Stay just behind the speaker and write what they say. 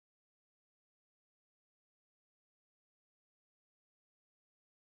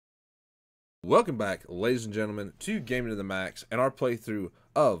Welcome back, ladies and gentlemen, to Gaming to the Max and our playthrough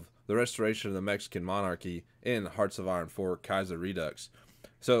of the restoration of the Mexican monarchy in Hearts of Iron 4 Kaiserredux.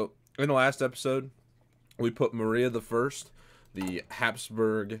 So, in the last episode, we put Maria I, the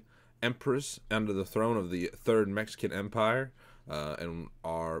Habsburg Empress, under the throne of the Third Mexican Empire, and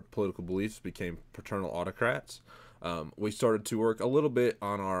our political beliefs became paternal autocrats. We started to work a little bit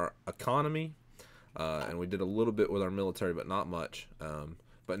on our economy, and we did a little bit with our military, but not much.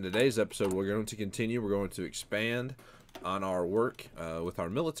 But in today's episode, we're going to continue. We're going to expand on our work with our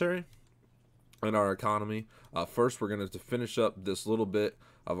military and our economy. First, we're going to finish up this little bit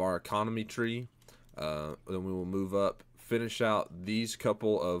of our economy tree. Then we will move up, finish out these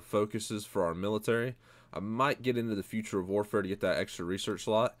couple of focuses for our military. I might get into the future of warfare to get that extra research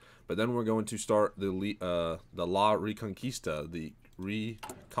slot. But then we're going to start the La Reconquista, the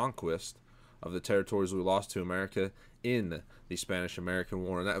reconquest of the territories we lost to America in the Spanish-American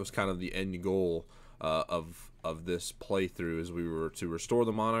War, and that was kind of the end goal of this playthrough, as we were to restore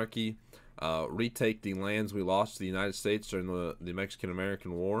the monarchy, retake the lands we lost to the United States during the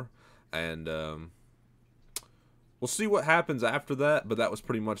Mexican-American War, and we'll see what happens after that, but that was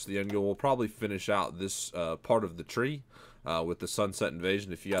pretty much the end goal. We'll probably finish out this part of the tree with the Sunset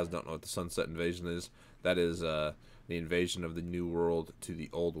Invasion. If you guys don't know what the Sunset Invasion is, that is the invasion of the New World to the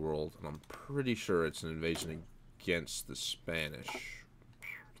Old World, and I'm pretty sure it's an invasion against the Spanish,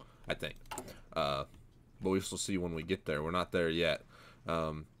 I think. But we shall see when we get there. We're not there yet.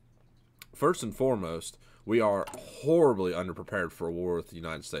 First and foremost, we are horribly underprepared for a war with the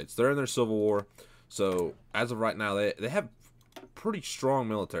United States. They're in their civil war, so as of right now, they have pretty strong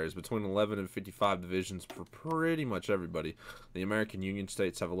militaries, between 11 and 55 divisions for pretty much everybody. The American Union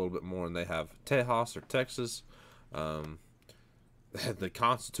states have a little bit more, and they have Tejas or Texas. The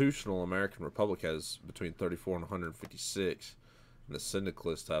constitutional American Republic has between 34 and 156, and the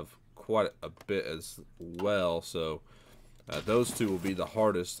syndicalists have quite a bit as well, so those two will be the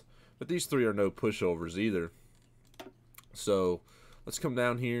hardest, but these three are no pushovers either. So let's come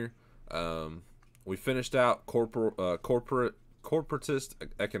down here. We finished out corporatist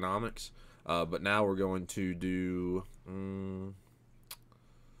economics, but now we're going to do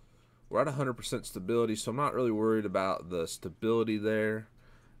we're at 100% stability, so I'm not really worried about the stability there.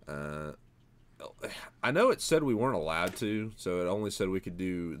 I know it said we weren't allowed to, so it only said we could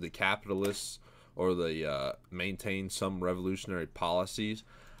do the capitalists or the maintain some revolutionary policies.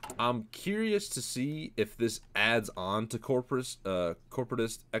 I'm curious to see if this adds on to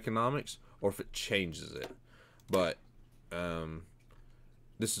corporatist economics or if it changes it. But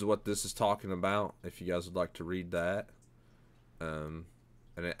this is what this is talking about, if you guys would like to read that.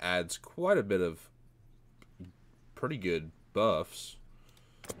 And it adds quite a bit of pretty good buffs.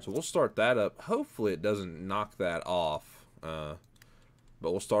 So we'll start that up. Hopefully it doesn't knock that off. But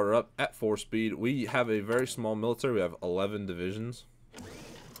we'll start it up at 4 speed. We have a very small military. We have 11 divisions,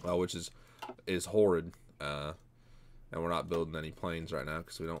 which is horrid. And we're not building any planes right now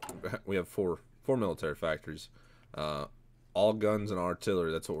because we have four military factories. All guns and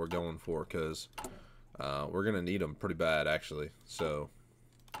artillery. That's what we're going for, because we're gonna need them pretty bad, actually. So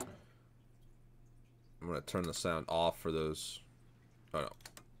I'm going to turn the sound off for those, oh no,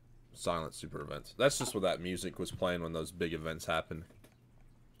 silent super events. That's just what that music was playing when those big events happened.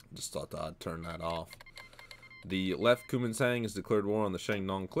 Just thought I'd turn that off. The left Kuomintang has declared war on the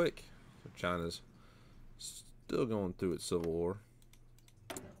Shandong clique. So China's still going through its civil war.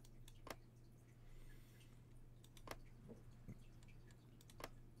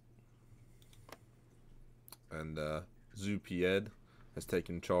 And Zhu Pied has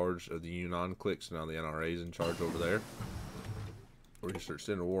taken charge of the Yunnan clique, so now the NRA is in charge over there. Research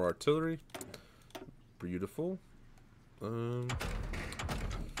interwar artillery. Beautiful. Trying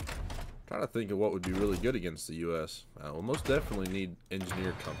to think of what would be really good against the U.S. We'll most definitely need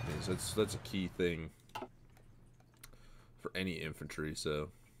engineer companies. That's a key thing for any infantry. So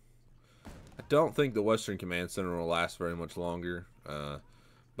I don't think the Western Command Center will last very much longer.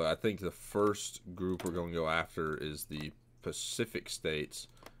 But I think the first group we're going to go after is the Pacific states,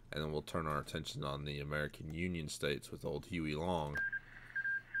 and then we'll turn our attention on the American Union states with old Huey Long.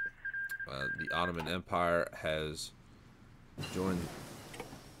 The Ottoman Empire has joined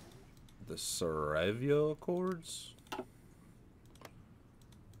the Sarajevo Accords.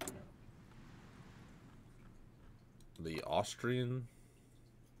 The Austrian,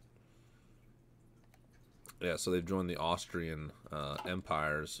 yeah, so they've joined the Austrian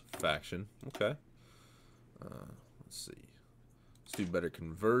Empire's faction. Okay. Let's see. Let's do better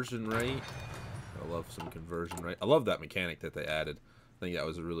conversion rate. I love some conversion rate. I love that mechanic that they added. I think that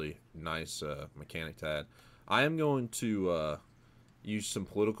was a really nice mechanic to add. I am going to use some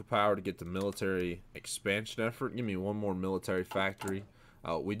political power to get the military expansion effort. Give me one more military factory.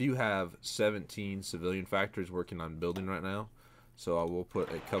 We do have 17 civilian factories working on building right now, so I will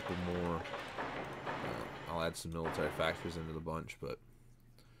put a couple more. I'll add some military factories into the bunch, but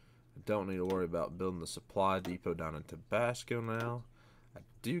I don't need to worry about building the supply depot down in Tabasco now. I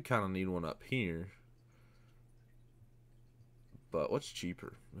do kind of need one up here, but what's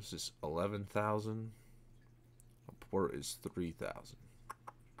cheaper? This is 11,000. Port is 3,000.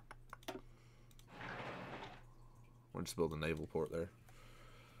 We'll just build a naval port there.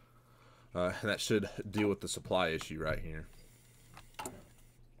 And that should deal with the supply issue right here.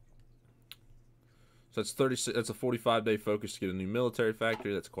 So that's 36. That's a 45-day focus to get a new military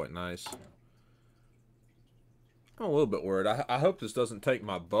factory. That's quite nice. I'm a little bit worried. I hope this doesn't take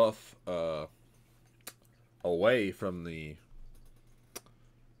my buff away from the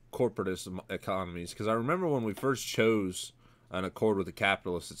corporatist economies, because I remember when we first chose an accord with the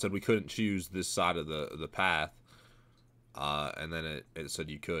capitalists, it said we couldn't choose this side of the path, and then it said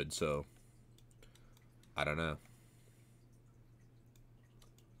you could. So I don't know.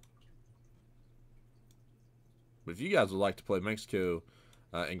 But if you guys would like to play Mexico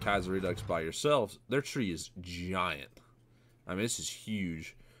and Kaiserredux by yourselves, their tree is giant. I mean, this is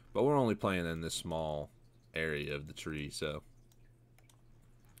huge, but we're only playing in this small area of the tree, so.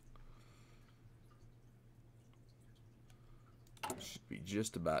 Should be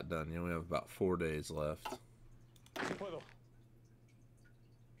just about done. You know, we have about 4 days left.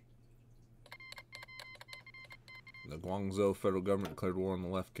 The Guangzhou federal government declared war on the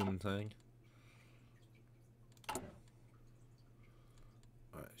left Kuomintang.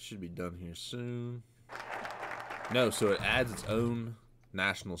 Alright, should be done here soon. No, so it adds its own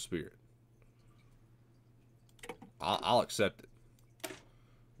national spirit. I'll accept it.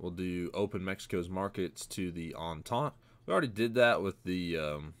 We'll do open Mexico's markets to the Entente. We already did that with the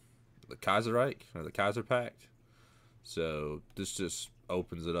Kaiserreich, or the Kaiser Pact. So this just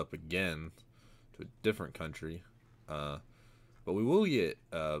opens it up again to a different country. But we will get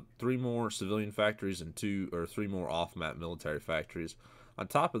 3 more civilian factories and 2 or 3 more off-map military factories. On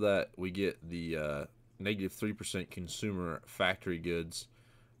top of that, we get the negative 3% consumer factory goods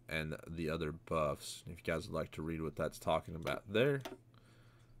and the other buffs. If you guys would like to read what that's talking about there.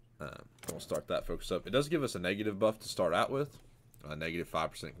 We'll start that focus up. It does give us a negative buff to start out with. Negative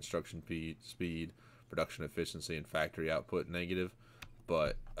 5% construction speed, production efficiency, and factory output negative.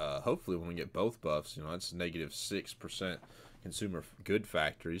 But hopefully when we get both buffs, you know, that's negative 6% consumer good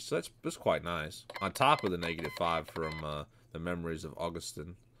factories. So that's quite nice. On top of the negative 5 from the memories of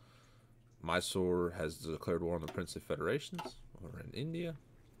Augustin. Mysore has declared war on the Princely Federations over in India.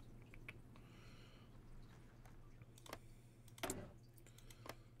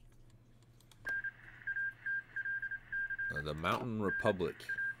 The Mountain Republic.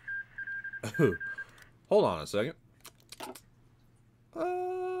 Hold on a second.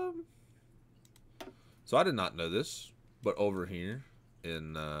 So I did not know this, but over here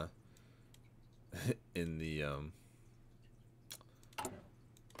in the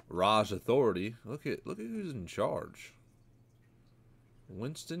Raj Authority, look at who's in charge.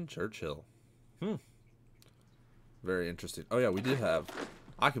 Winston Churchill. Very interesting. Oh yeah, we did have.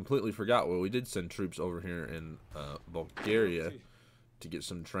 I completely forgot. Well, we did send troops over here in Bulgaria to get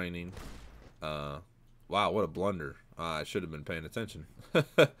some training. Wow, what a blunder. I should have been paying attention.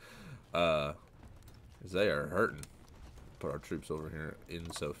 Because they are hurting. Put our troops over here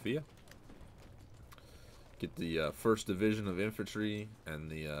in Sofia. Get the 1st Division of Infantry and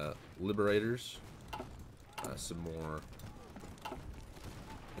the Liberators. Some more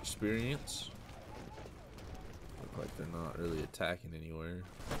experience. Like they're not really attacking anywhere.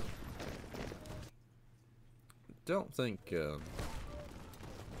 Don't think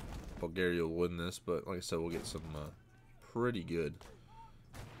Bulgaria will win this, but like I said, we'll get some pretty good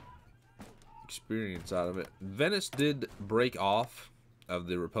experience out of it. Venice did break off of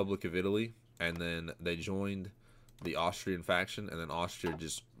the Republic of Italy, and then they joined the Austrian faction, and then Austria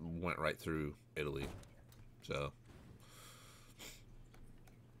just went right through Italy. So,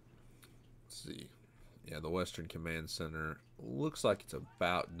 let's see. Yeah, the Western Command Center looks like it's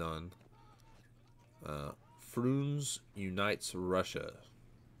about done. Frunze unites Russia.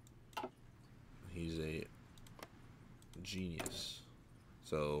 He's a genius.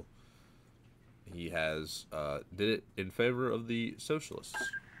 So he has did it in favor of the socialists.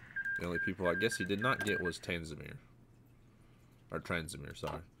 The only people I guess he did not get was Tanzania. Or Transamere,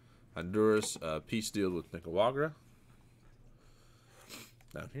 sorry. Honduras, peace deal with Nicaragua.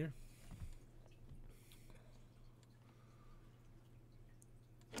 Down here.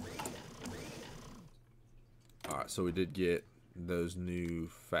 Alright, so we did get those new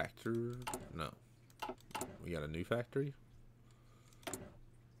factor. No, we got a new factory.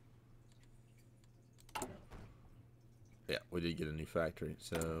 Yeah, we did get a new factory.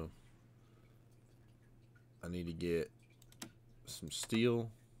 So I need to get some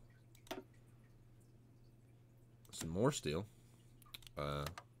steel, some more steel,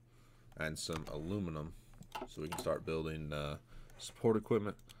 and some aluminum, so we can start building support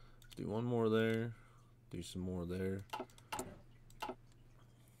equipment. Do one more there. Do some more there.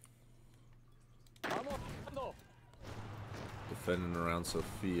 Defending around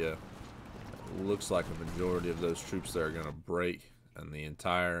Sofia. It looks like a majority of those troops there are going to break, and the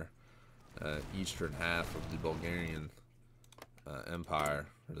entire eastern half of the Bulgarian Empire,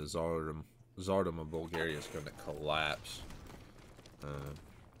 or the Tsardom of Bulgaria, is going to collapse.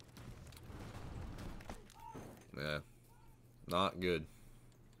 Yeah, not good.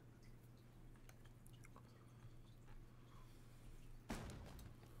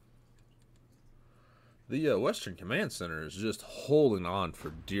 The Western Command Center is just holding on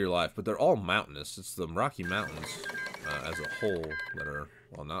for dear life, but they're all mountainous. It's the Rocky Mountains as a whole that are,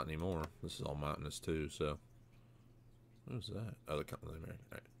 well, not anymore. This is all mountainous too, so. What was that? Oh, the company of America.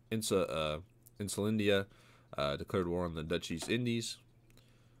 All right. Insulindia declared war on the Dutch East Indies.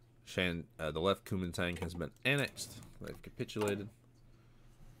 The left Kuomintang has been annexed. They've capitulated.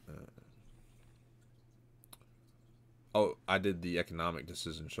 Oh, I did the economic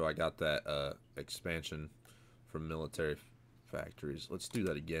decision, so I got that expansion from military factories. Let's do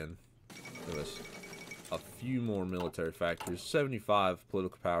that again. Give us a few more military factories. 75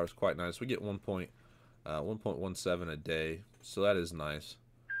 political power is quite nice. We get 1.17 a day, so that is nice.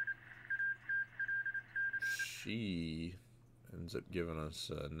 She ends up giving us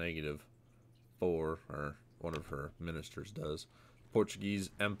a -4, or one of her ministers does. Portuguese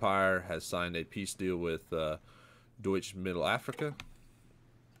Empire has signed a peace deal with Deutsche Middle Africa.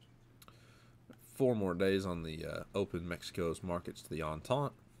 4 more days on the open Mexico's markets to the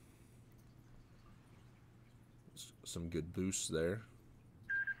Entente. Some good boosts there.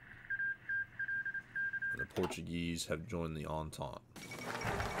 And the Portuguese have joined the Entente.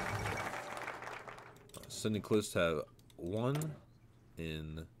 Syndicalists have won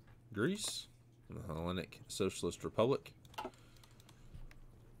in Greece, the Hellenic Socialist Republic.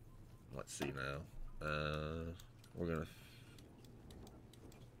 Let's see now. We're going to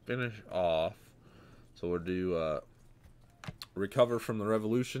finish off. So we'll do recover from the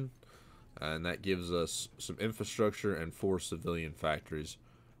revolution. And that gives us some infrastructure and 4 civilian factories,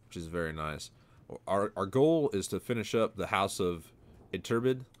 which is very nice. Our goal is to finish up the House of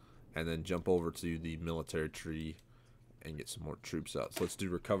Iturbide and then jump over to the military tree and get some more troops out. So let's do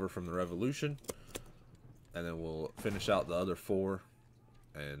recover from the revolution, and then we'll finish out the other 4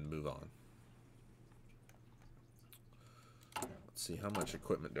 and move on. Let's see, how much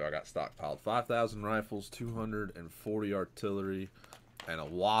equipment do I got stockpiled? 5,000 rifles, 240 artillery, and a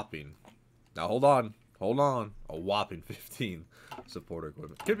whopping, now hold on, a whopping 15 support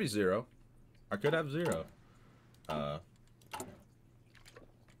equipment. Could be 0. I could have 0.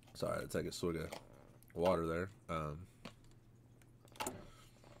 Sorry, I'll take a swig of water there.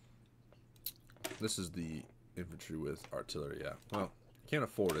 This is the infantry with artillery, yeah. Well, can't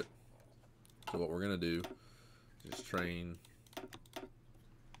afford it. So what we're going to do is train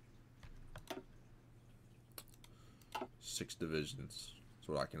 6 divisions. That's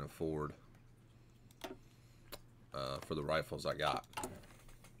what I can afford for the rifles I got.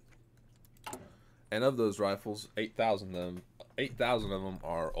 And of those rifles, 8,000 of them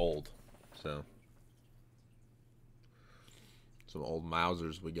are old. So some old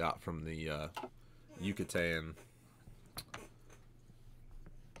Mausers we got from the Yucatan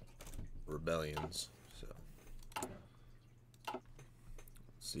rebellions. So let's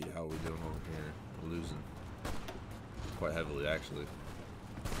see how we're doing over here. We're losing quite heavily, actually.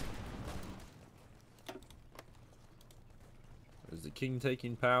 Is the king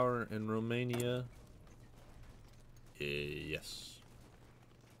taking power in Romania? Yes.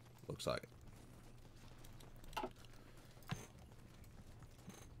 Looks like it.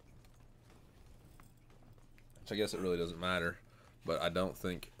 Which I guess it really doesn't matter. But I don't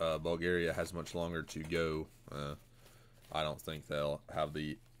think Bulgaria has much longer to go. I don't think they'll have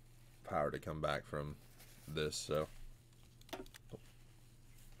the power to come back from this. So,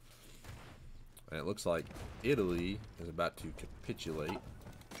 and it looks like Italy is about to capitulate.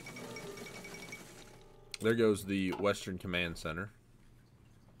 There goes the Western Command Center.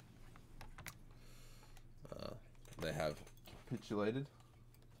 They have capitulated.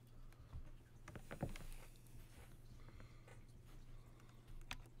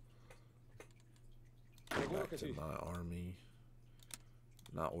 Back to my army.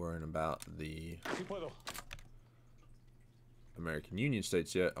 Not worrying about the American Union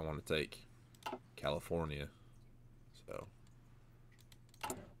states yet. I want to take California. So,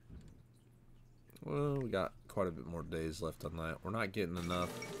 well, we got quite a bit more days left on that. We're not getting enough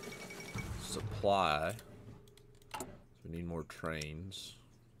supply. So we need more trains.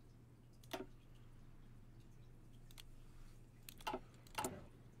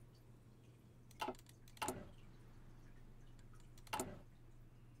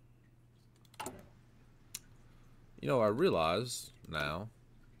 You know, I realize now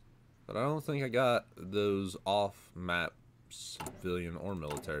that I don't think I got those off-map civilian or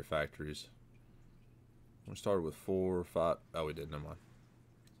military factories. We started with 4 or 5. Oh, we did. Never mind.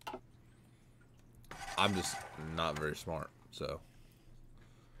 I'm just not very smart, so.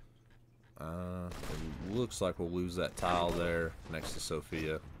 It looks like we'll lose that tile there next to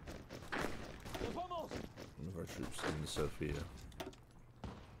Sofia. Move our troops into Sofia.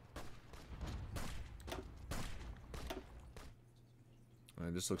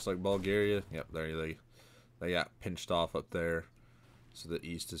 It just looks like Bulgaria. Yep, there they got pinched off up there. So the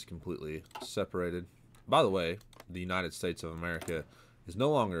east is completely separated. By the way, the United States of America is no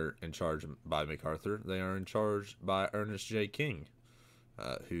longer in charge by MacArthur. They are in charge by Ernest J. King,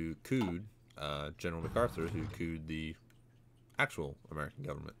 who couped General MacArthur, who couped the actual American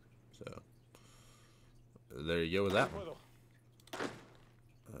government. So there you go with that one.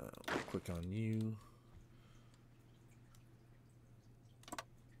 We'll click on you.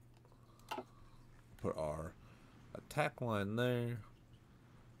 Put our attack line there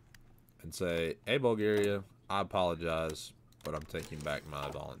and say, hey Bulgaria, I apologize, but I'm taking back my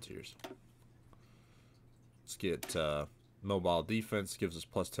volunteers. Let's get mobile defense. Gives us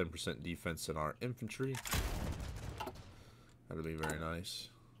plus 10% defense in our infantry. That'll be very nice.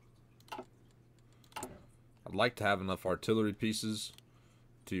 I'd like to have enough artillery pieces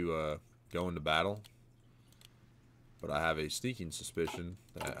to go into battle, but I have a sneaking suspicion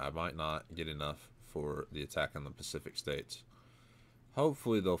that I might not get enough for the attack on the Pacific states.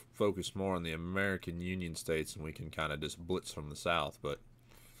 Hopefully they'll focus more on the American Union states and we can kind of just blitz from the south, but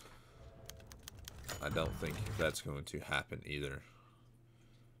I don't think that's going to happen either.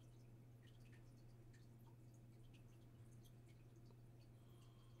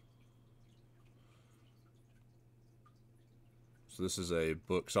 So this is a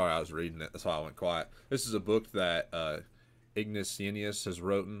book. Sorry, I was reading it. That's why I went quiet. This is a book that Ignatius has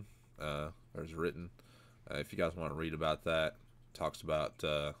written. Or is written. If you guys want to read about that, talks about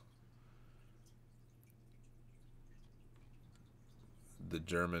the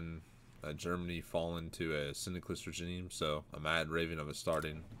Germany fallen to a syndicalist regime. So a mad raving of a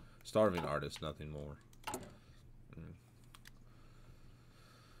starving artist, nothing more.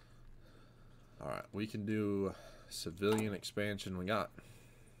 All right, we can do civilian expansion. We got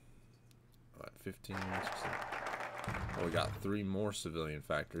 15. 16. Oh, we got 3 more civilian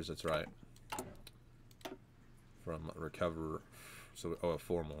factories. That's right. From recover, so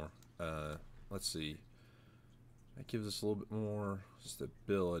 4 more. Let's see. That gives us a little bit more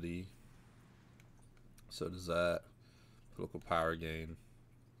stability. So does that. Political power gain.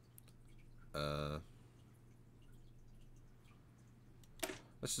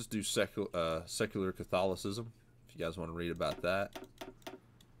 Let's just do secular Catholicism. If you guys want to read about that.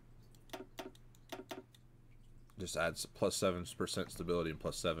 Just adds plus 7% stability and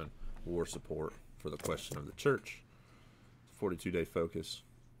plus 7 war support for the question of the church. 42-day focus.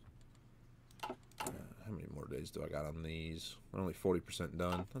 How many more days do I got on these? We're only 40%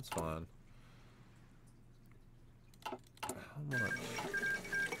 done. That's fine. How much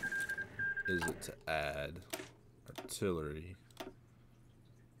is it to add artillery?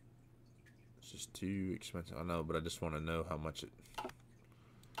 It's just too expensive. I know, but I just want to know how much it...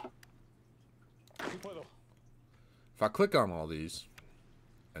 If I click on all these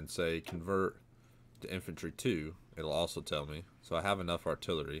and say convert to infantry 2, it'll also tell me. So I have enough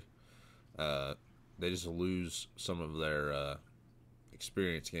artillery. They just lose some of their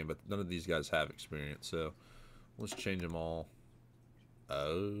experience gain, but none of these guys have experience. So let's change them all.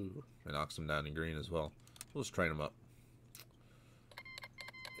 Oh, it knocks them down in green as well. We'll just train them up.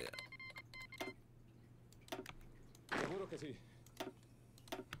 Yeah.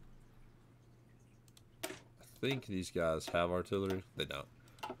 I think these guys have artillery. They don't.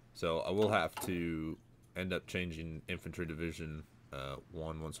 So I will have to end up changing infantry division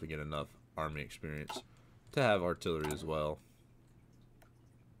 1 once we get enough army experience to have artillery as well.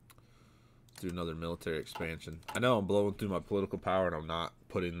 Let's do another military expansion. I know I'm blowing through my political power and I'm not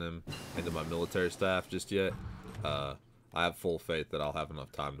putting them into my military staff just yet. I have full faith that I'll have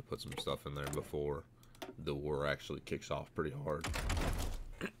enough time to put some stuff in there before the war actually kicks off pretty hard.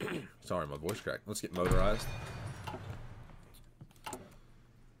 Sorry, my voice cracked. Let's get motorized.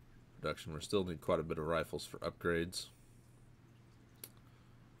 Production. We still need quite a bit of rifles for upgrades.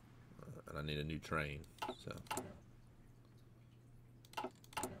 And I need a new train. So I'm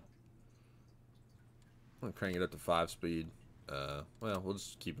going to crank it up to 5-speed. Well, we'll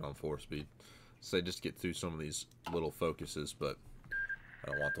just keep it on 4-speed. Say just get through some of these little focuses, but I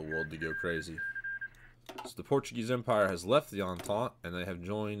don't want the world to go crazy. So the Portuguese Empire has left the Entente, and they have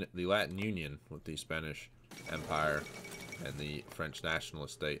joined the Latin Union with the Spanish Empire and the French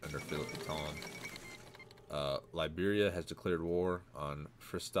nationalist state under Philip Pétain. Liberia has declared war on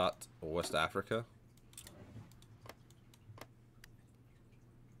Fristat, West Africa.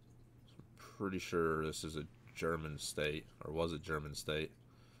 I'm pretty sure this is a German state, or was a German state.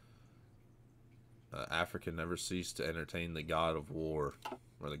 Africa never ceased to entertain the god of war,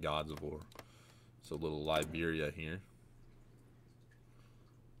 or the gods of war. So little Liberia here.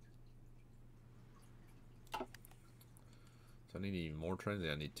 So I need even more trains?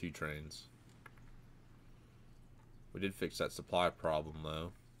 Yeah, I need 2 trains. We did fix that supply problem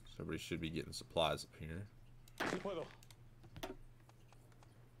though. So everybody should be getting supplies up here.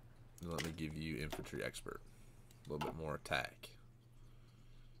 And let me give you infantry expert. A little bit more attack.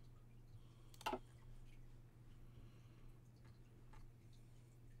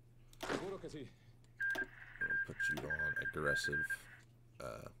 I'll put you on aggressive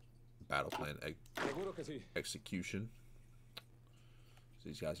battle plan execution. So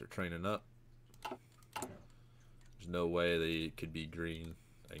these guys are training up. There's no way they could be green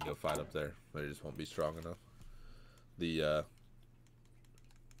and go fight up there. They just won't be strong enough. The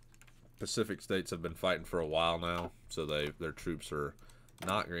Pacific states have been fighting for a while now, so their troops are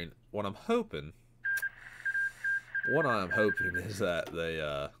not green. What I'm hoping is that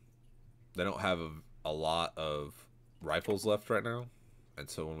they don't have a lot of rifles left right now, and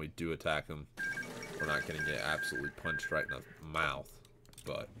so when we do attack them, we're not going to get absolutely punched right in the mouth.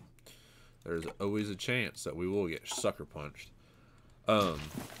 But there's always a chance that we will get sucker punched.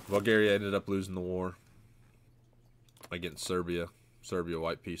 Bulgaria ended up losing the war against Serbia. Serbia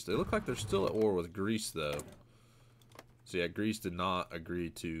white peace. They look like they're still at war with Greece though. So yeah, Greece did not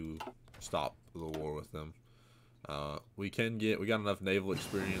agree to stop the war with them. We got enough naval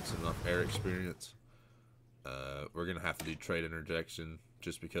experience and enough air experience. We're gonna have to do trade interjection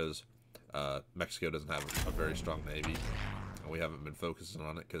just because Mexico doesn't have a very strong navy, and we haven't been focusing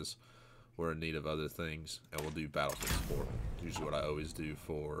on it because we're in need of other things. And we'll do battlefield support. Usually what I always do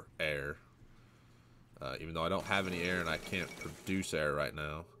for air. Even though I don't have any air and I can't produce air right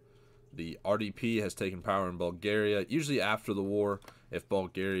now. The RDP has taken power in Bulgaria. Usually after the war, if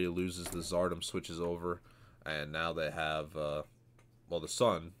Bulgaria loses, the Tsardom switches over. And now they have, well, the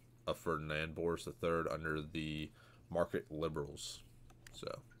son of Ferdinand, Boris III, under the market liberals.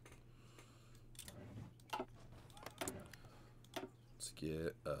 So, let's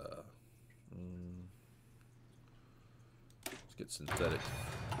get synthetic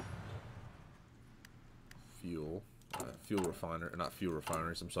fuel, fuel refiner, not fuel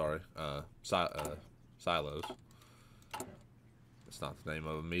refineries. I'm sorry, silos. That's not the name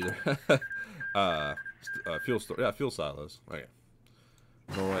of them either. Fuel store, yeah, fuel silos. Okay.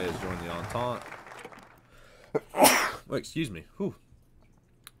 Norway has joined the Entente. Oh, excuse me. Whew.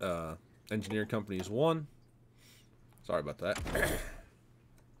 Engineer companies 1. Sorry about that.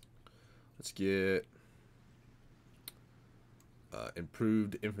 Let's get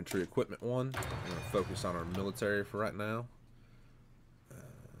improved infantry equipment 1. I'm going to focus on our military for right now.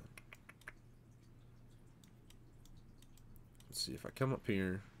 Let's see if I come up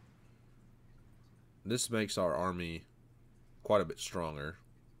here. This makes our army quite a bit stronger.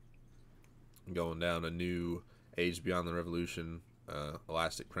 Going down a new Age Beyond the Revolution,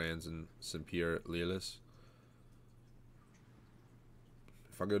 Elastic Crayons and Saint-Pierre Lealis.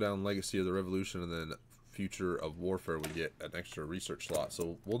 If I go down Legacy of the Revolution and then Future of Warfare, we get an extra research slot.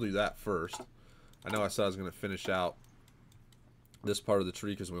 So we'll do that first. I know I said I was going to finish out this part of the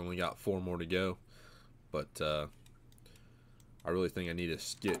tree because we only got 4 more to go. But I really think I need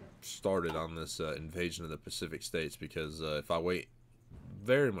to get started on this invasion of the Pacific States, because if I wait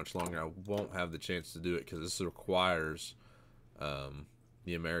very much longer, I won't have the chance to do it, because this requires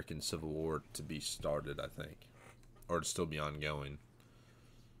the American Civil War to be started, I think, or to still be ongoing.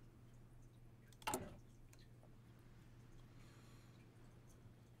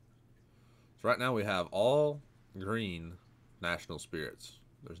 So right now we have all green national spirits.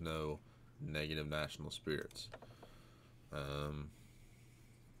 There's no negative national spirits.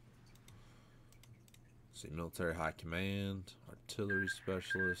 See, military high command, artillery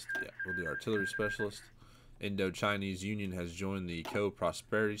specialist. Yeah, we'll do artillery specialist. Indo-Chinese Union has joined the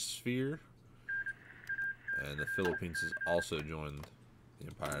co-prosperity sphere. And the Philippines has also joined the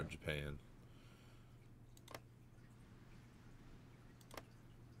Empire of Japan.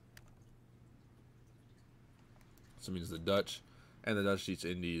 So it means the Dutch and the Dutch East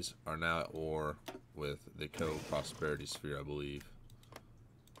Indies are now at war with the co-prosperity sphere, I believe.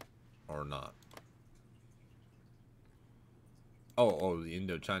 Or not. Oh, the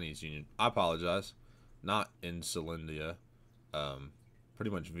Indo-Chinese Union. I apologize. Not in Insulindia. Pretty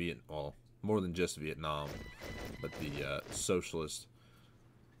much well, more than just Vietnam, but the socialist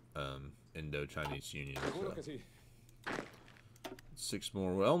Indo-Chinese Union. So 6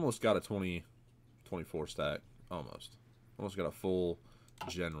 more. We almost got a 24 stack. Almost got a full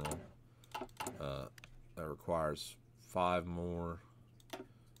general. That requires 5 more.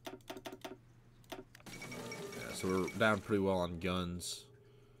 Yeah, so we're down pretty well on guns.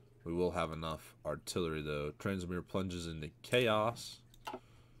 We will have enough artillery though. Transmir plunges into chaos.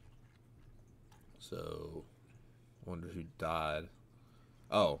 So, wonder who died.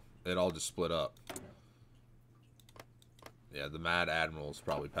 Oh, it all just split up. Yeah, the Mad Admiral's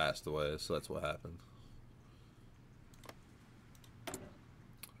probably passed away, so that's what happened.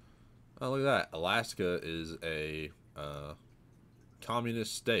 Oh, look at that. Alaska is a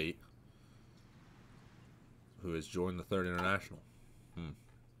communist state who has joined the Third International.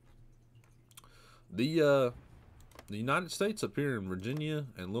 The United States up here in Virginia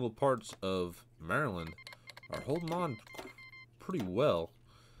and little parts of Maryland are holding on pretty well,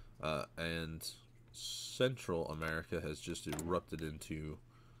 and Central America has just erupted into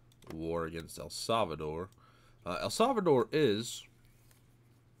war against El Salvador. El Salvador is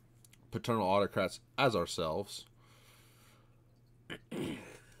paternal autocrats as ourselves. I'm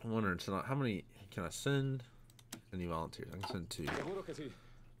wondering tonight, how many can I send? Any volunteers? I can send 2.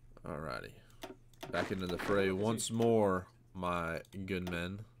 Alrighty. Back into the fray once more, my good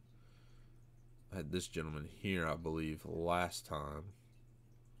men. I had this gentleman here, I believe, last time.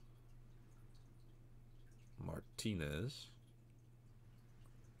 Martinez.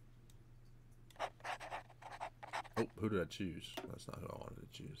 Oh, who did I choose? That's not who I wanted to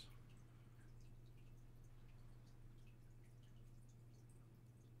choose.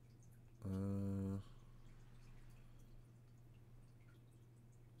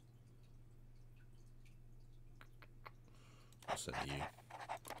 I'll send you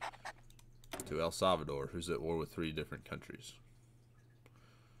to El Salvador, who's at war with 3 different countries.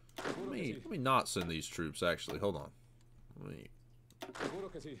 Let me not send these troops, actually. Hold on. Let me...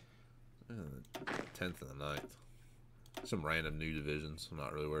 10th and the 9th. Some random new divisions I'm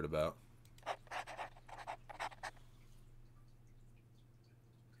not really worried about.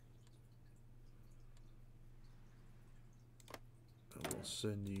 And we'll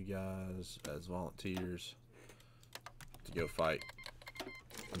send you guys as volunteers to go fight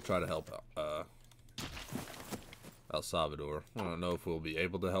and try to help El Salvador. I don't know if we'll be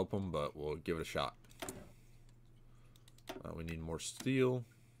able to help them, but we'll give it a shot. We need more steel.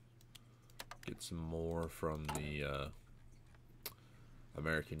 Get some more from the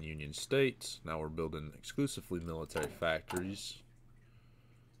American Union states. Now we're building exclusively military factories.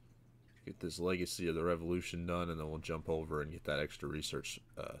 Get this legacy of the revolution done, and then we'll jump over and get that extra research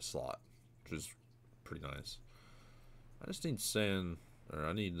slot, which is pretty nice. I just need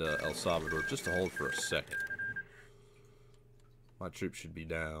I need El Salvador just to hold for a second. My troops should be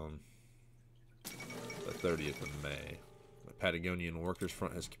down the 30th of May. The Patagonian Workers'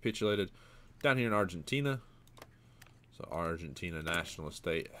 Front has capitulated down here in Argentina. So Argentina National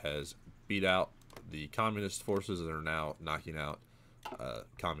State has beat out the communist forces and are now knocking out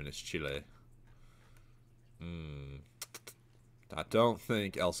communist Chile. I don't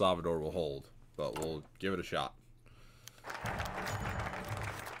think El Salvador will hold, but we'll give it a shot.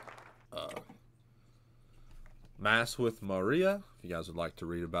 Mass with Maria, if you guys would like to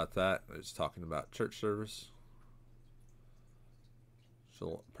read about that. It's talking about church service.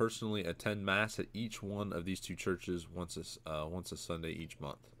 She'll personally attend Mass at each one of these 2 churches once a Sunday each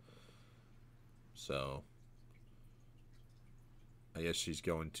month. So, I guess she's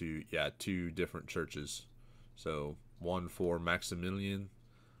going to, 2 different churches. So, one for Maximilian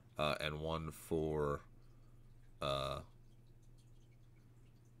and one for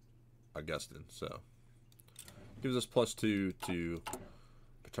Augustine. So, gives us +2 to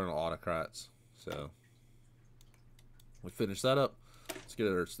paternal autocrats. So, we finish that up. Let's get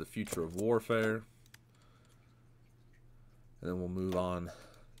it to the future of warfare. And then we'll move on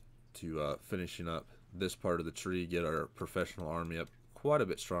to finishing up this part of the tree, get our professional army up quite a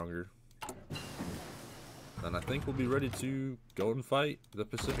bit stronger. And I think we'll be ready to go and fight the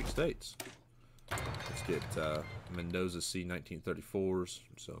Pacific States. Let's get Mendoza C 1934s,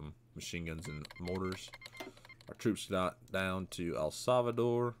 some machine guns and mortars. Our troops got down to El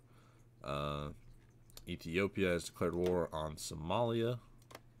Salvador. Ethiopia has declared war on Somalia.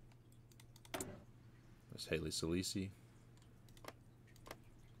 That's Haile Selassie.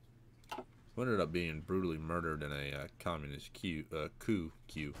 Who ended up being brutally murdered in a communist coup. I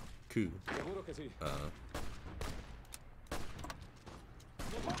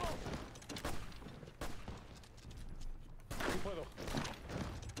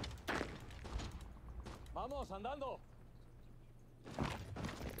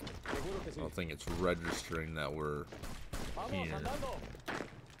don't think it's registering that we're here.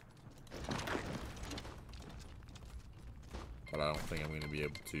 But I don't think I'm going to be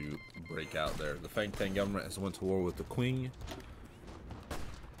able to break out there. The Fang Tang government has went to war with the Qing.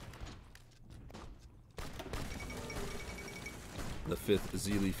 The 5th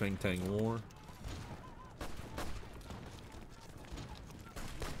Zili Fang Tang War.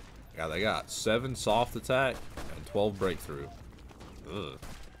 Yeah, they got 7 soft attack and 12 breakthrough. Ugh.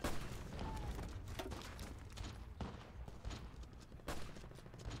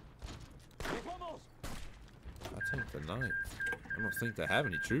 I take the 9th. I don't think they have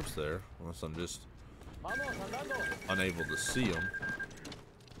any troops there, unless I'm just unable to see them.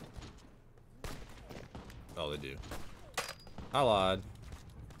 Oh, they do. I lied.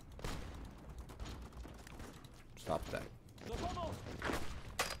 Stop that.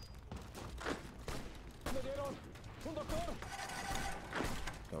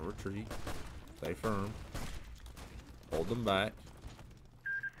 Don't retreat. Stay firm. Hold them back.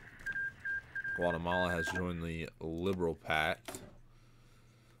 Guatemala has joined the Liberal Pact.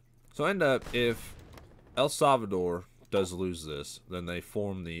 So end up, if El Salvador does lose this, then they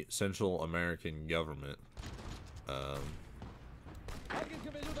form the Central American government.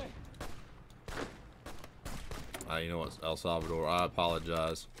 You know what, El Salvador, I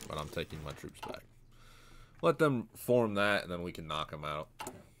apologize, but I'm taking my troops back. Let them form that, and then we can knock them out.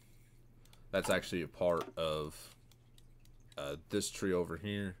 That's actually a part of this tree over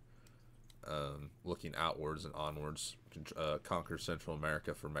here. Looking outwards and onwards, conquer Central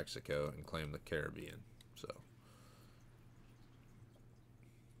America for Mexico and claim the Caribbean. So,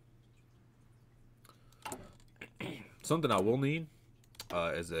 something I will need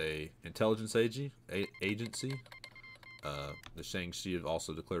is a intelligence agency. The Shaanxi have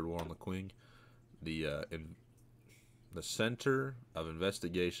also declared war on the Qing. The Center of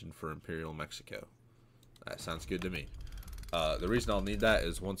Investigation for Imperial Mexico. That sounds good to me. The reason I'll need that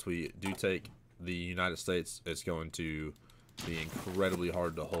is once we do take the United States, it's going to be incredibly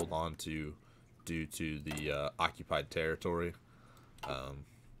hard to hold on to due to the occupied territory.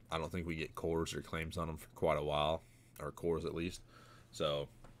 I don't think we get cores or claims on them for quite a while, or cores at least. So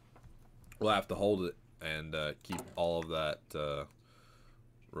we'll have to hold it and keep all of that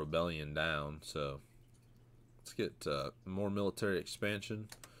rebellion down. So let's get more military expansion.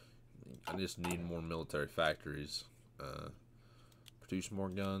 I just need more military factories. Produce more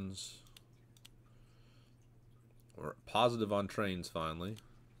guns. We're positive on trains finally.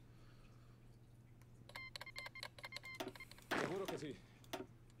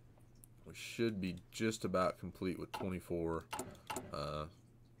 We should be just about complete with 24.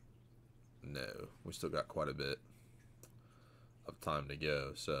 No, we still got quite a bit of time to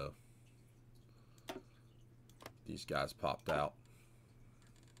go. So these guys popped out.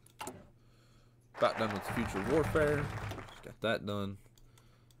 About done with future warfare. Got that done.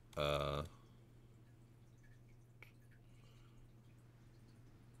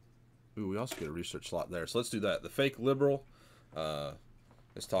 Ooh, we also get a research slot there. So let's do that. The fake liberal.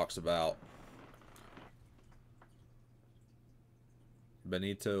 This talks about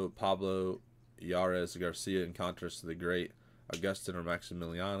Benito Pablo Yares Garcia, in contrast to the great Augustin or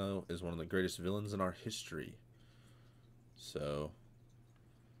Maximiliano, is one of the greatest villains in our history. So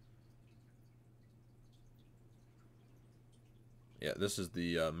yeah, this is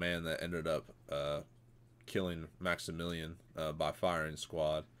the man that ended up killing Maximilian by firing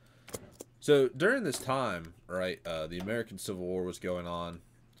squad. So during this time, right, the American Civil War was going on.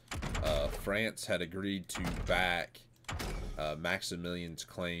 France had agreed to back Maximilian's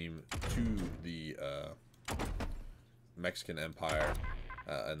claim to the Mexican Empire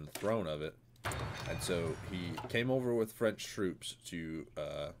and the throne of it. And so he came over with French troops to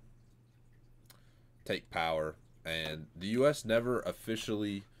take power. And the U.S. never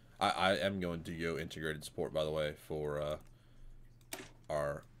officially... I am going to go integrated support, by the way, for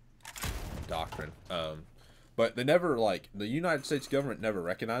our doctrine. But they never, like, the United States government never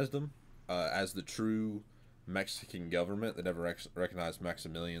recognized them as the true Mexican government. They never recognized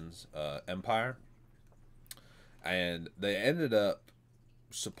Maximilian's empire. and they ended up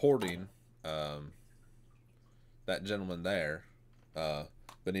supporting that gentleman there,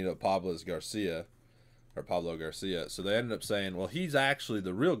 Benito Pablo Garcia. So they ended up saying, well, he's actually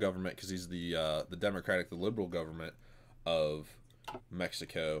the real government because he's the Democratic, the liberal government of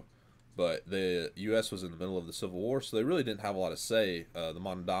Mexico. But the U.S. was in the middle of the Civil War, so they really didn't have a lot of say. The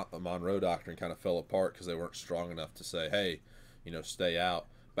Monroe Doctrine kind of fell apart because they weren't strong enough to say, hey, stay out.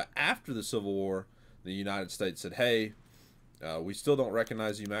 But after the Civil War, the United States said, hey, we still don't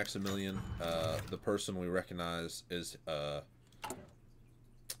recognize you, Maximilian. The person we recognize is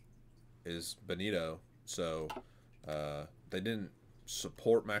Benito. So they didn't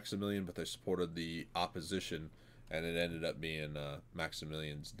support Maximilian, but they supported the opposition, and it ended up being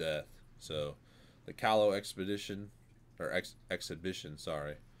Maximilian's death. So the Callao expedition, or exhibition,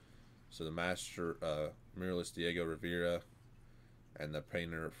 sorry. So the master muralist Diego Rivera and the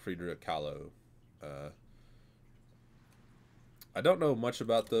painter Frida Kahlo. I don't know much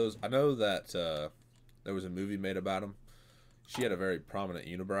about those. I know that there was a movie made about him. She had a very prominent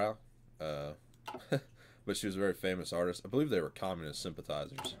unibrow, but she was a very famous artist. I believe they were communist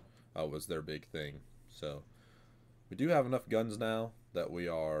sympathizers. Was their big thing. So we do have enough guns now that we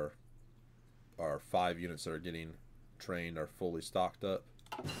are. Our 5 units that are getting trained are fully stocked up,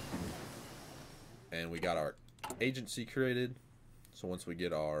 and we got our agency created. So once we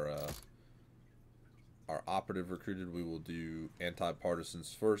get our operative recruited, we will do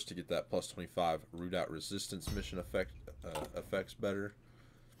anti-partisans first to get that plus 25 root out resistance mission effects better.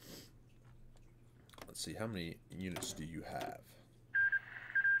 Let's see, how many units do you have?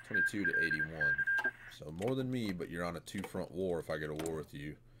 22 to 81. So more than me, but you're on a 2-front war if I get a war with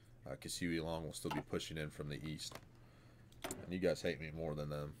you. because Huey Long will still be pushing in from the east. And you guys hate me more than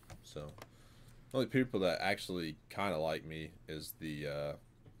them. So the only people that actually kind of like me is the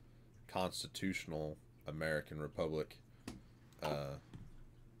constitutional American Republic, the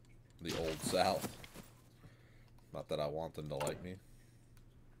Old South. Not that I want them to like me.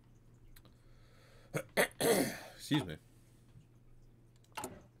 Excuse me.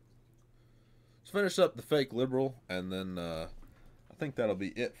 Let's finish up the fake liberal, and then I think that'll be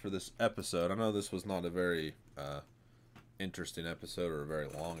it for this episode. I know this was not a very interesting episode or a very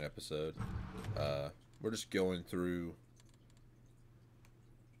long episode. We're just going through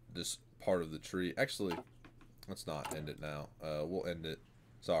this part of the tree. Actually, let's not end it now. We'll end it.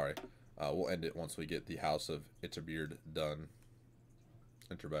 Sorry. We'll end it once we get the House of Iterbeard done.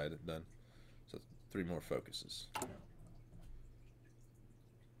 Iterbeard done. So 3 more focuses.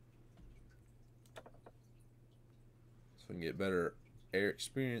 So we can get better air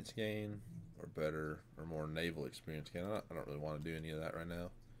experience gain, or better or more naval experience gain. I don't really want to do any of that right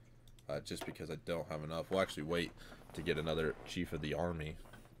now, just because I don't have enough. We'll actually wait to get another chief of the army.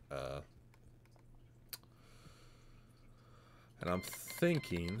 And I'm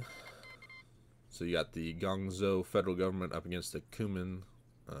thinking, so you got the Guangzhou federal government up against the Kunming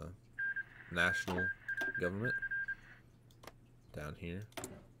national government down here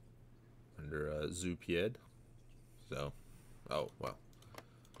under Zhu Pied. So, oh, well,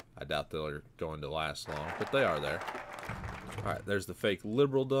 I doubt they're going to last long, but they are there. Alright, there's the fake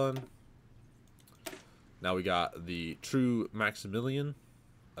liberal done. Now we got the true Maximilian.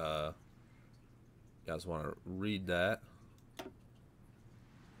 You guys want to read that?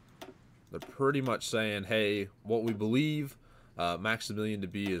 They're pretty much saying, hey, what we believe Maximilian to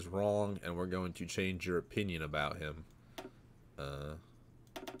be is wrong, and we're going to change your opinion about him.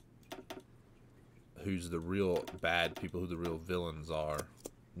 Who's the real bad people, who the real villains are.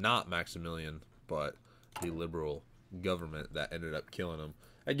 Not Maximilian, but the liberal government that ended up killing him.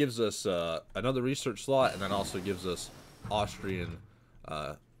 That gives us another research slot, and that also gives us Austrian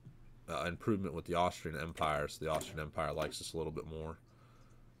improvement with the Austrian Empire, so the Austrian Empire likes us a little bit more.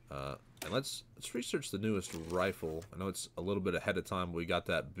 And let's research the newest rifle. I know it's a little bit ahead of time, but we got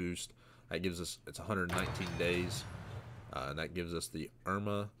that boost. That gives us, it's 119 days, and that gives us the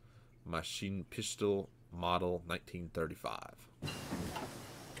Irma Machine Pistol Model 1935.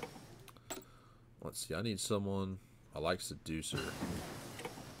 Let's see, I need someone. I like Seducer.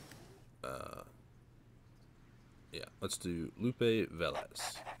 Yeah, let's do Lupe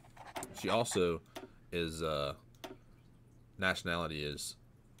Velez. She also is, nationality is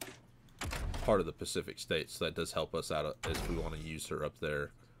part of the Pacific states, so that does help us out if we want to use her up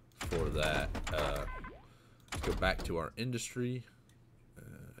there for that. Let's go back to our industry.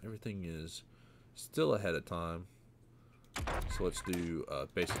 Everything is still ahead of time, so let's do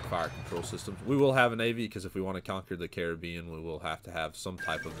basic fire control systems. We will have a navy, because if we want to conquer the Caribbean, we will have to have some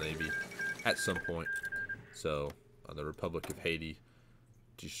type of navy at some point. So the Republic of Haiti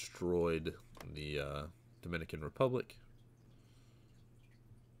destroyed the Dominican Republic.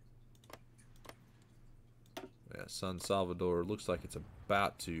 Yeah, San Salvador looks like it's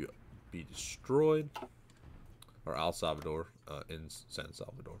about to be destroyed. Or El Salvador in San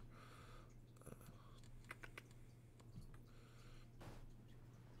Salvador.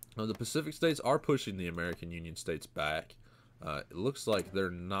 The Pacific states are pushing the American Union states back. It looks like they're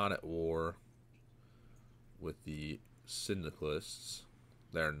not at war with the syndicalists.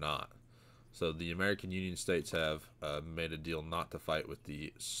 They're not. So the American Union states have made a deal not to fight with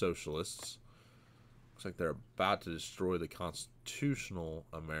the socialists. Looks like they're about to destroy the constitutional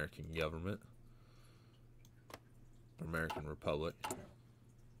American government. American Republic.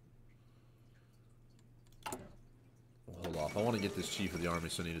 Hold off. I want to get this chief of the army,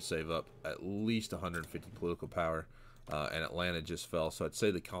 so I need to save up at least 150 political power. And Atlanta just fell, so I'd say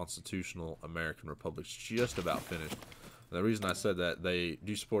the constitutional American Republic's just about finished. And the reason I said that, they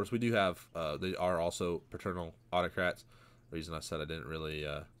do support us. We do have, they are also paternal autocrats. The reason I said I didn't really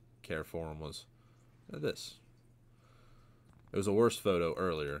care for them was this. It was a worse photo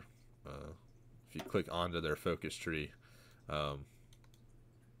earlier. If you click onto their focus tree,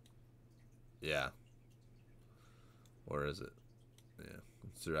 yeah. Where is it? Yeah,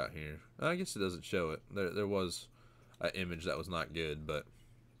 it's throughout here. I guess it doesn't show it. There was an image that was not good, but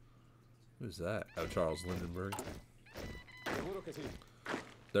who's that? Oh, Charles Lindenberg.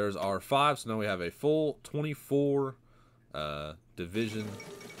 There's our 5, so now we have a full 24 division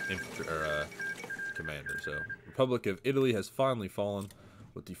infantry or commander. So, Republic of Italy has finally fallen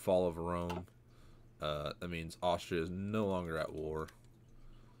with the fall of Rome. That means Austria is no longer at war.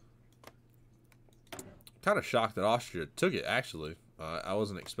 Kind of shocked that Austria took it, actually. I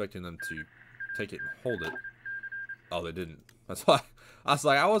wasn't expecting them to take it and hold it. Oh, they didn't. That's why I was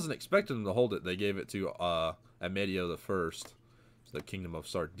like, I wasn't expecting them to hold it. They gave it to Amedio the First, so the Kingdom of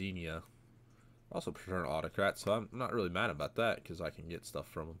Sardinia. Also paternal autocrat, so I'm not really mad about that because I can get stuff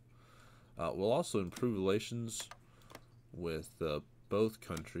from them. We'll also improve relations with both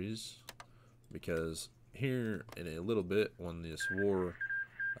countries, because here in a little bit, when this war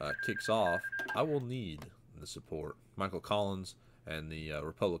kicks off, I will need the support. Michael Collins and the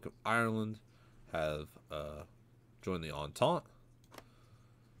Republic of Ireland have joined the Entente.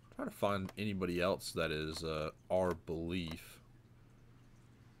 I'm trying to find anybody else that is our belief.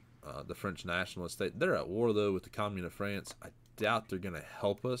 The French nationalist state, they're at war though with the Commune of France. I doubt they're going to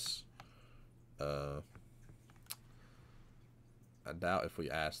help us. I doubt if we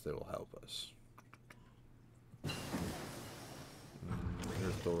ask they will help us. You're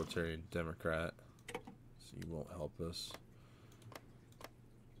authoritarian Democrat, so you won't help us.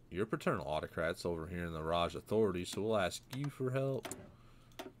 You're paternal autocrats over here in the Raj Authority, so we'll ask you for help.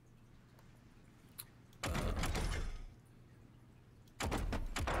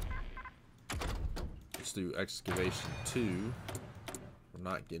 Let's do excavation 2. We're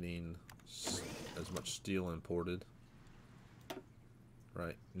not getting as much steel imported.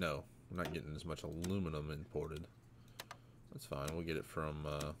 Right? No, we're not getting as much aluminum imported. That's fine. We'll get it from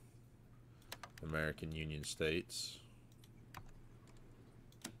American Union States.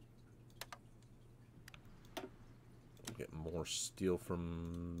 We'll get more steel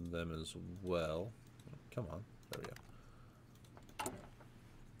from them as well. Come on. There we go.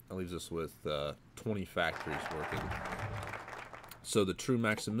 That leaves us with 20 factories working. So the true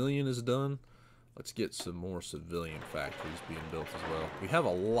Maximilian is done. Let's get some more civilian factories being built as well. We have a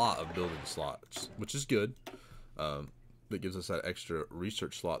lot of building slots, which is good. That gives us that extra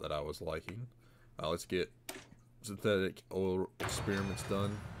research slot that I was liking. Let's get synthetic oil experiments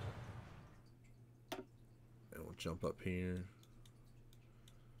done. And we'll jump up here.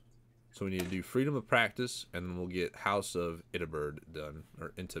 So we need to do freedom of practice, and then we'll get House of Itibird done,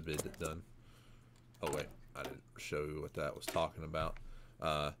 or Intibid done. Oh wait, I didn't show you what that was talking about.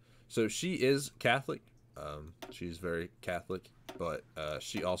 So she is Catholic. She's very Catholic, but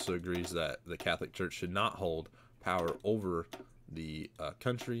she also agrees that the Catholic Church should not hold power over the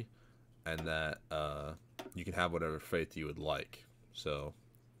country, and that you can have whatever faith you would like. So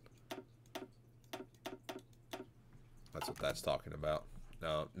that's what that's talking about.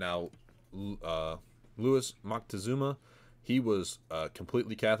 Now Louis Moctezuma, he was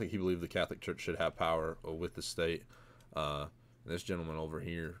completely Catholic. He believed the Catholic Church should have power with the state. This gentleman over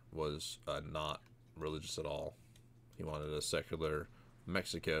here was not religious at all. He wanted a secular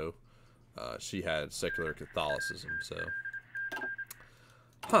Mexico. She had secular Catholicism, so.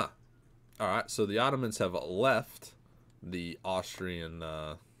 Huh. Alright, so the Ottomans have left the Austrian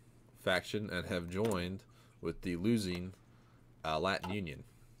faction and have joined with the losing Latin Union.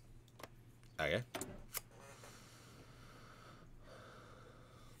 Okay.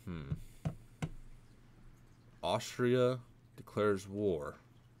 Austria declares war.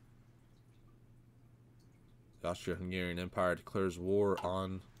 The Austro-Hungarian Empire declares war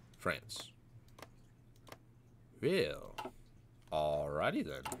on France. Well, alrighty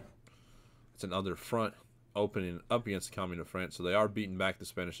then. It's another front opening up against the Communist of France. So they are beating back the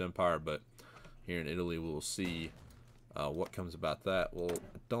Spanish Empire, but here in Italy we'll see what comes about that. Well,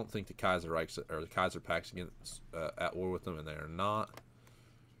 I don't think the Kaiserreichs or the Kaiser Pact's against at war with them, and they are not.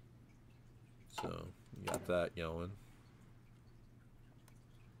 So you got that going.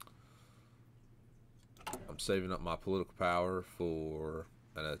 I'm saving up my political power for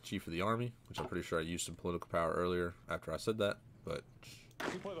a chief of the army, which I'm pretty sure I used some political power earlier after I said that, but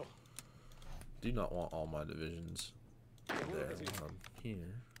do not want all my divisions there while I'm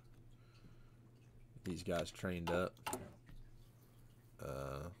here. These guys trained up.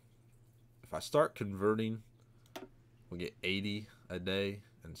 If I start converting, we'll get 80 a day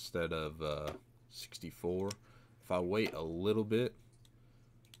instead of 64. If I wait a little bit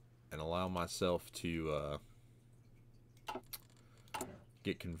and allow myself to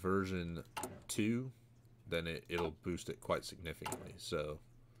get conversion 2, then it'll boost it quite significantly. So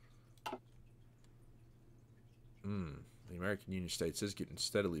the American Union States is getting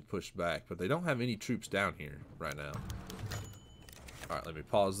steadily pushed back, but they don't have any troops down here right now. Alright, let me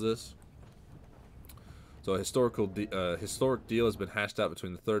pause this. So a historic deal has been hashed out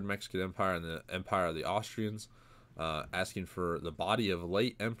between the Third Mexican Empire and the Empire of the Austrians, asking for the body of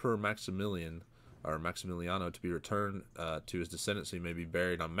late Emperor Maximilian, or Maximiliano, to be returned to his descendants so he may be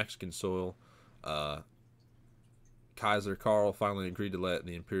buried on Mexican soil. Kaiser Karl finally agreed to let an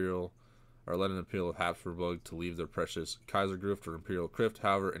imperial of Habsburg to leave their precious Kaisergruft or Imperial Crypt.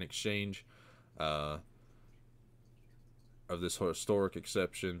 However, in exchange of this historic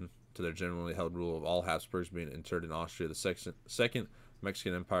exception to their generally held rule of all Habsburgs being interred in Austria, the Second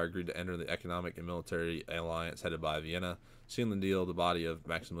Mexican Empire agreed to enter the economic and military alliance headed by Vienna. Sealing the deal, the body of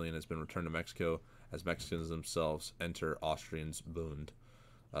Maximilian has been returned to Mexico as Mexicans themselves enter Austrians' Bund.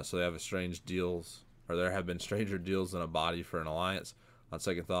 So they have strange deals, or there have been stranger deals than a body for an alliance. On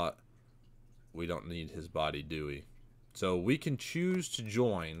second thought, we don't need his body, do we? So we can choose to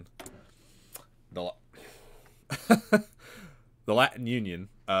join the the Latin Union.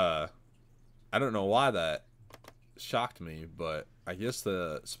 I don't know why that shocked me, but I guess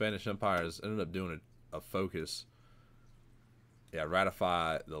the Spanish Empire has ended up doing a focus. Yeah,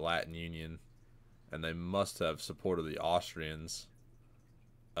 ratify the Latin Union, and they must have supported the Austrians.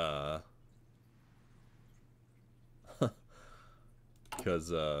 Because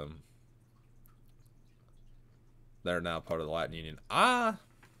they're now part of the Latin Union. I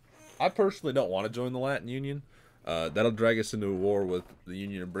personally don't want to join the Latin Union. That'll drag us into a war with the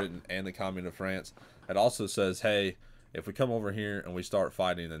Union of Britain and the Commune of France. It also says, hey, if we come over here and we start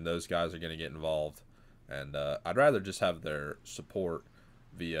fighting, then those guys are going to get involved. And I'd rather just have their support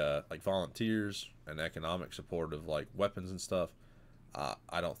via like volunteers and economic support of like weapons and stuff.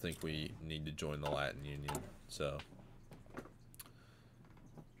 I don't think we need to join the Latin Union. So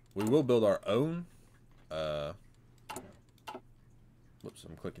we will build our own. Whoops,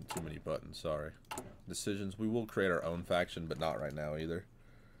 I'm clicking too many buttons, sorry. Decisions. We will create our own faction, but not right now either.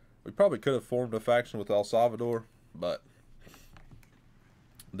 We probably could have formed a faction with El Salvador, but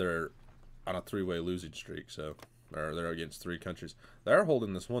they're on a 3-way losing streak, so they're against 3 countries. They're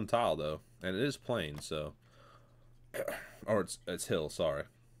holding this one tile though, and it is plain, so or it's hill, sorry.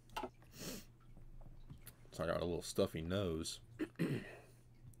 So I got a little stuffy nose.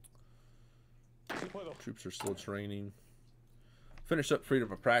 Troops are still training. Finish up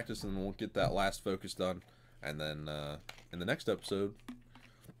freedom of practice, and we'll get that last focus done. And then in the next episode,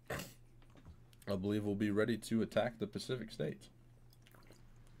 I believe we'll be ready to attack the Pacific states.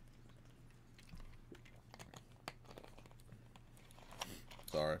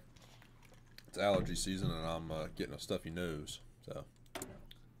 Sorry. It's allergy season, and I'm getting a stuffy nose. So. I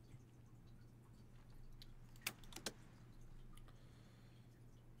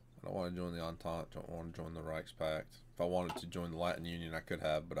don't want to join the Entente. Don't want to join the Reichspakt. If I wanted to join the Latin Union, I could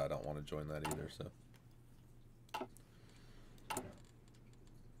have, but I don't want to join that either. So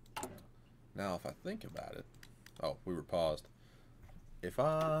now, if I think about it, oh, we were paused. If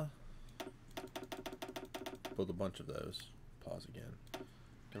I build a bunch of those, pause again.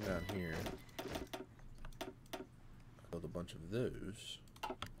 Come down here, build a bunch of those.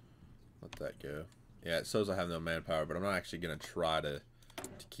 Let that go. Yeah, it says I have no manpower, but I'm not actually gonna try to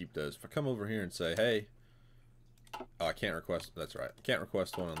keep those. If I come over here and say, hey, oh, I can't request, that's right, I can't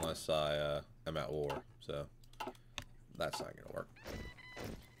request one unless I am at war, so that's not gonna work.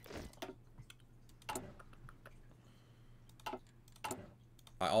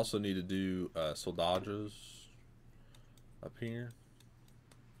 I also need to do soldados, up here.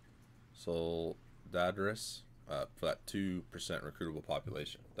 Soldadres for that 2% recruitable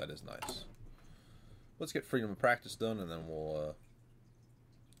population. That is nice. Let's get freedom of practice done, and then we'll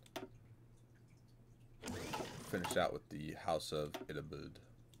finish out with the House of Interbud.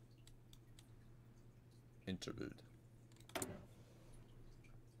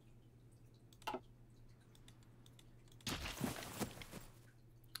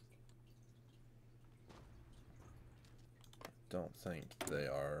 Don't think they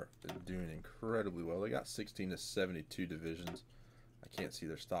are doing incredibly well. They got 16 to 72 divisions. I can't see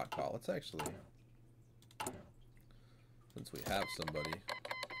their stockpile. Let's actually, since we have somebody,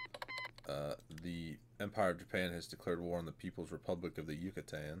 the Empire of Japan has declared war on the People's Republic of the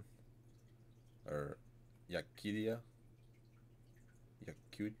Yucatan, or Yakutia,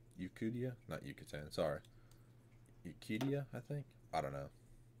 not Yucatan. Sorry, Yakutia, I think. I don't know.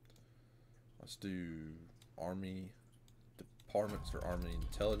 Let's do Army Departments or Army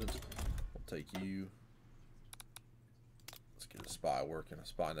Intelligence. We'll take you. Let's get a spy working, a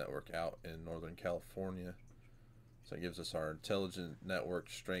spy network out in Northern California. So it gives us our intelligent network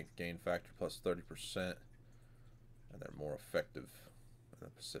strength gain factor plus 30%, and they're more effective in the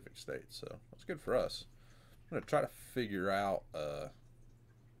Pacific states. So that's good for us. I'm gonna try to figure out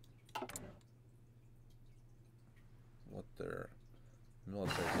what their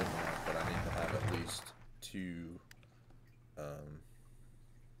military is looking like, but I need to have at least 2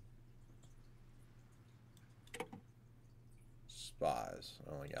 spies.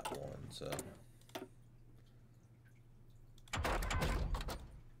 I only got 1, so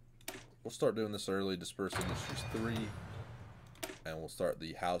we'll start doing this early. Disperse Industries 3, and we'll start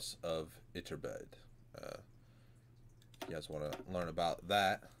the House of Iterbed. If you guys want to learn about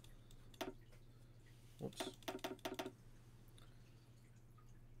that, whoops.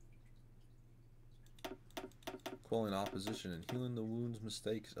 Quelling opposition and healing the wounds,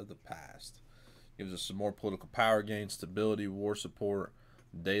 mistakes of the past. Gives us some more political power gain, stability, war support,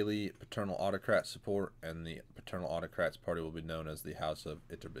 daily paternal autocrat support, and the paternal autocrats party will be known as the House of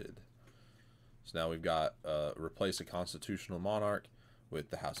Iterbid. So now we've got replace a constitutional monarch with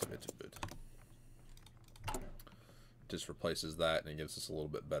the House of Iterbid. Just replaces that, and it gives us a little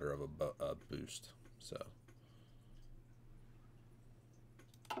bit better of a boost. So.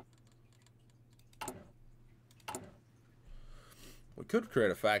 We could create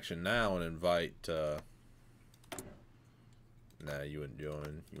a faction now and invite, nah, you wouldn't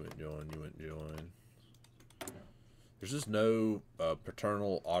join, you wouldn't join, you wouldn't join. There's just no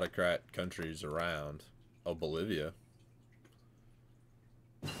paternal autocrat countries around. Oh, Bolivia.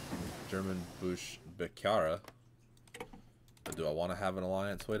 German Bush Becara. Do I want to have an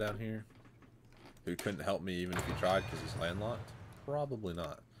alliance way down here? Who couldn't help me even if he tried because he's landlocked? Probably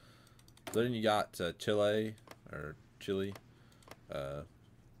not. So then you got Chile, or Chile.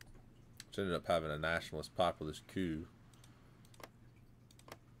 Which ended up having a nationalist populist coup.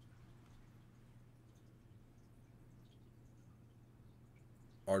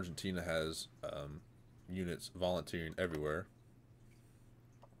 Argentina has units volunteering everywhere.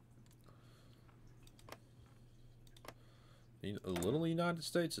 The little United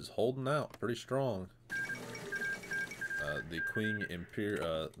States is holding out pretty strong. The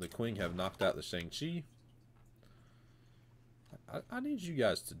Qing have knocked out the Shang-Chi. I need you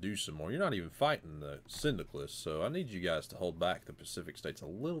guys to do some more. You're not even fighting the syndicalists, so I need you guys to hold back the Pacific states a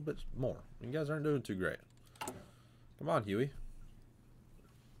little bit more. You guys aren't doing too great. Come on, Huey.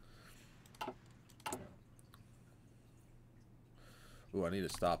 Ooh, I need to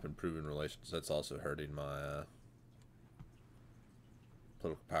stop improving relations. That's also hurting my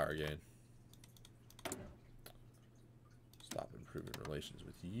political power gain. Stop improving relations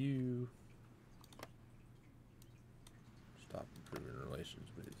with you. Stop improving relations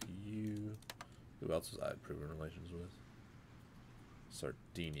with you. Who else was I improving relations with?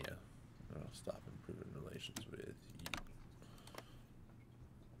 Sardinia. Oh, stop improving relations with you.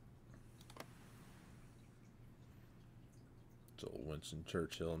 It's old Winston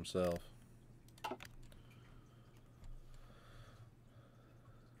Churchill himself.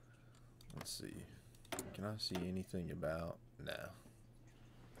 Let's see. Can I see anything about... Nah.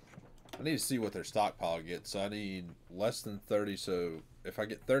 I need to see what their stockpile gets. So I need less than 30. So if I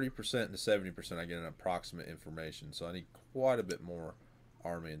get 30% to 70%, I get an approximate information. So I need quite a bit more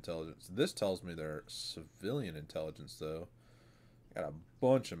army intelligence. This tells me their civilian intelligence, though. Got a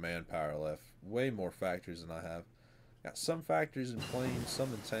bunch of manpower left. Way more factories than I have. Got some factories in planes,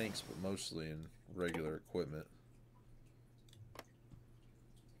 some in tanks, but mostly in regular equipment.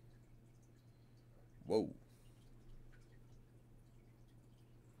 Whoa.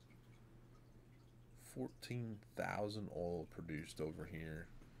 14,000 oil produced over here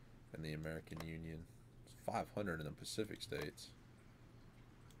in the American Union. It's 500 in the Pacific states.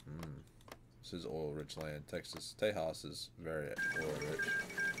 This is oil-rich land. Texas, Tejas is very oil-rich.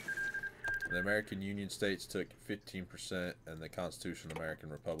 The American Union states took 15%, and the Constitutional American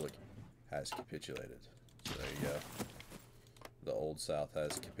Republic has capitulated. So there you go. The Old South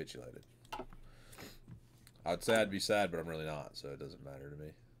has capitulated. I'd say I'd be sad, but I'm really not, so it doesn't matter to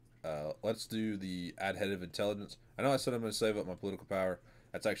me. Let's do the add head of intelligence. I know I said I'm going to save up my political power.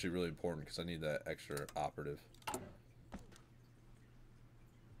 That's actually really important because I need that extra operative.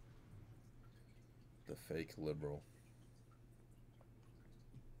 The fake liberal.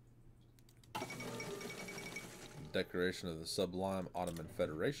 Declaration of the Sublime Ottoman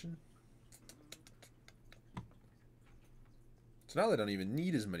Federation. So now they don't even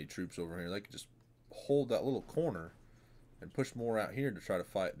need as many troops over here. They can just hold that little corner and push more out here to try to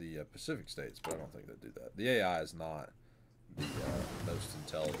fight the Pacific states, but I don't think they'll do that. The AI is not the most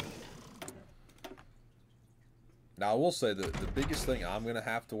intelligent. Now, I will say that the biggest thing I'm going to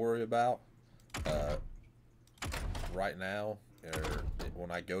have to worry about right now, or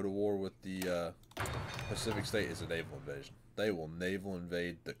when I go to war with the Pacific state, is a naval invasion. They will naval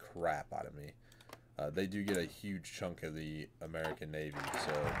invade the crap out of me. They do get a huge chunk of the American Navy,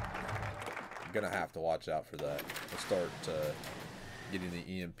 so I'm going to have to watch out for that. I'll start getting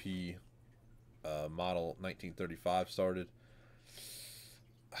the EMP model 1935 started.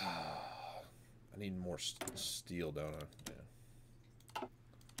 I need more steel, don't I?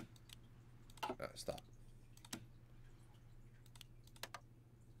 Yeah. Stop.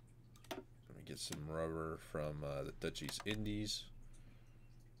 Let me get some rubber from the Dutch East Indies.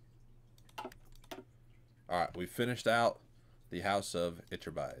 Alright, we finished out the House of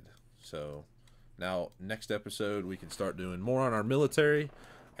Iturbide. So now, next episode, we can start doing more on our military,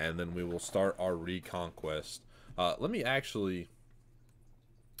 and then we will start our reconquest. Let me actually...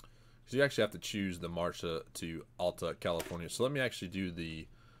 because you actually have to choose the march to Alta, California. So let me actually do the...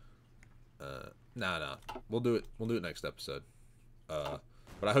 Nah. We'll do it next episode. But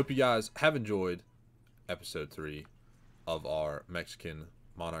I hope you guys have enjoyed episode 3 of our Mexican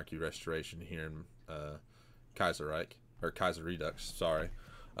monarchy restoration here in Kaiserreich, or Kaiserredux, sorry.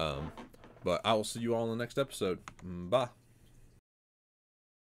 But I will see you all in the next episode. Bye.